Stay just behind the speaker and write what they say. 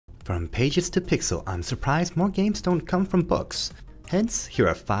From pages to pixel, I'm surprised more games don't come from books. Hence, here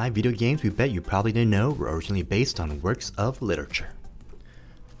are 5 video games we bet you probably didn't know were originally based on works of literature.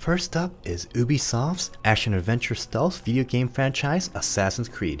 First up is Ubisoft's action-adventure stealth video game franchise Assassin's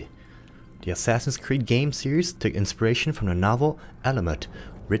Creed. The Assassin's Creed game series took inspiration from the novel Alamut,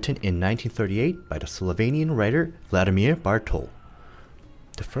 written in 1938 by the Slovenian writer Vladimir Bartol.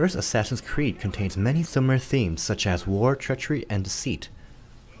 The first Assassin's Creed contains many similar themes such as war, treachery, and deceit.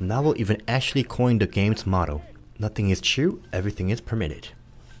 The novel even actually coined the game's motto, "Nothing is true, everything is permitted."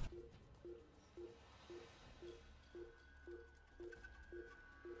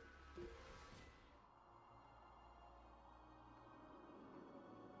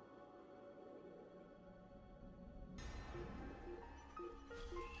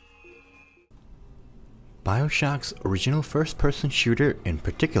 BioShock's original first-person shooter in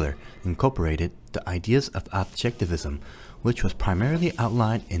particular incorporated the ideas of objectivism, which was primarily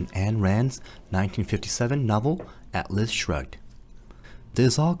outlined in Ayn Rand's 1957 novel Atlas Shrugged.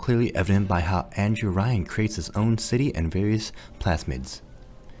 This is all clearly evident by how Andrew Ryan creates his own city and various plasmids.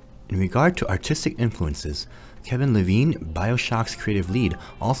 In regard to artistic influences, Kevin Levine, BioShock's creative lead,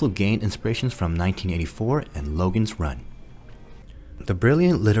 also gained inspirations from 1984 and Logan's Run. The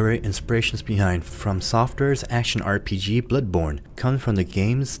brilliant literary inspirations behind From Software's action RPG Bloodborne come from the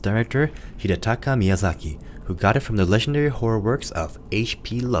game's director Hidetaka Miyazaki, who got it from the legendary horror works of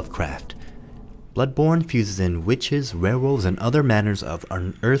H.P. Lovecraft. Bloodborne fuses in witches, werewolves, and other manners of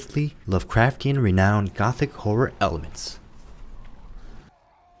unearthly, Lovecraftian renowned gothic horror elements.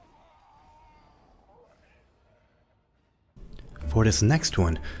 For this next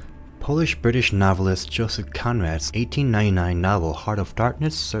one, Polish-British novelist Joseph Conrad's 1899 novel Heart of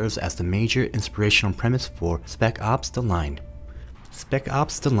Darkness serves as the major inspirational premise for Spec Ops: The Line. Spec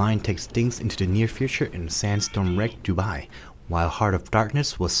Ops: The Line takes things into the near future in sandstorm-wrecked Dubai, while Heart of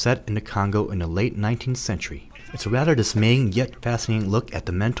Darkness was set in the Congo in the late 19th century. It's a rather dismaying yet fascinating look at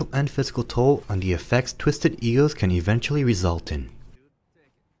the mental and physical toll on the effects twisted egos can eventually result in.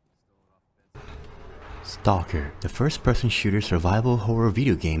 Stalker, the first-person shooter survival horror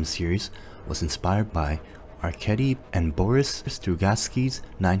video game series, was inspired by Arkady and Boris Strugatsky's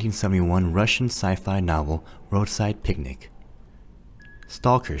 1971 Russian sci-fi novel Roadside Picnic.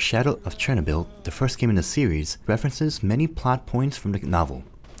 Stalker: Shadow of Chernobyl, the first game in the series, references many plot points from the novel.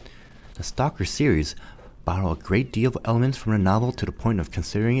 The Stalker series borrow a great deal of elements from the novel to the point of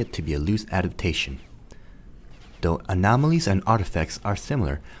considering it to be a loose adaptation. Though anomalies and artifacts are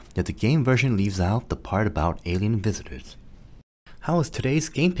similar, yet the game version leaves out the part about alien visitors. How was today's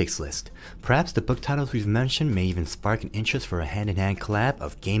game picks list? Perhaps the book titles we've mentioned may even spark an interest for a hand-in-hand collab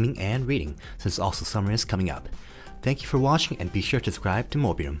of gaming and reading, since also summer is coming up. Thank you for watching and be sure to subscribe to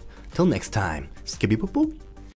Morbium. Till next time, skibby boop boop!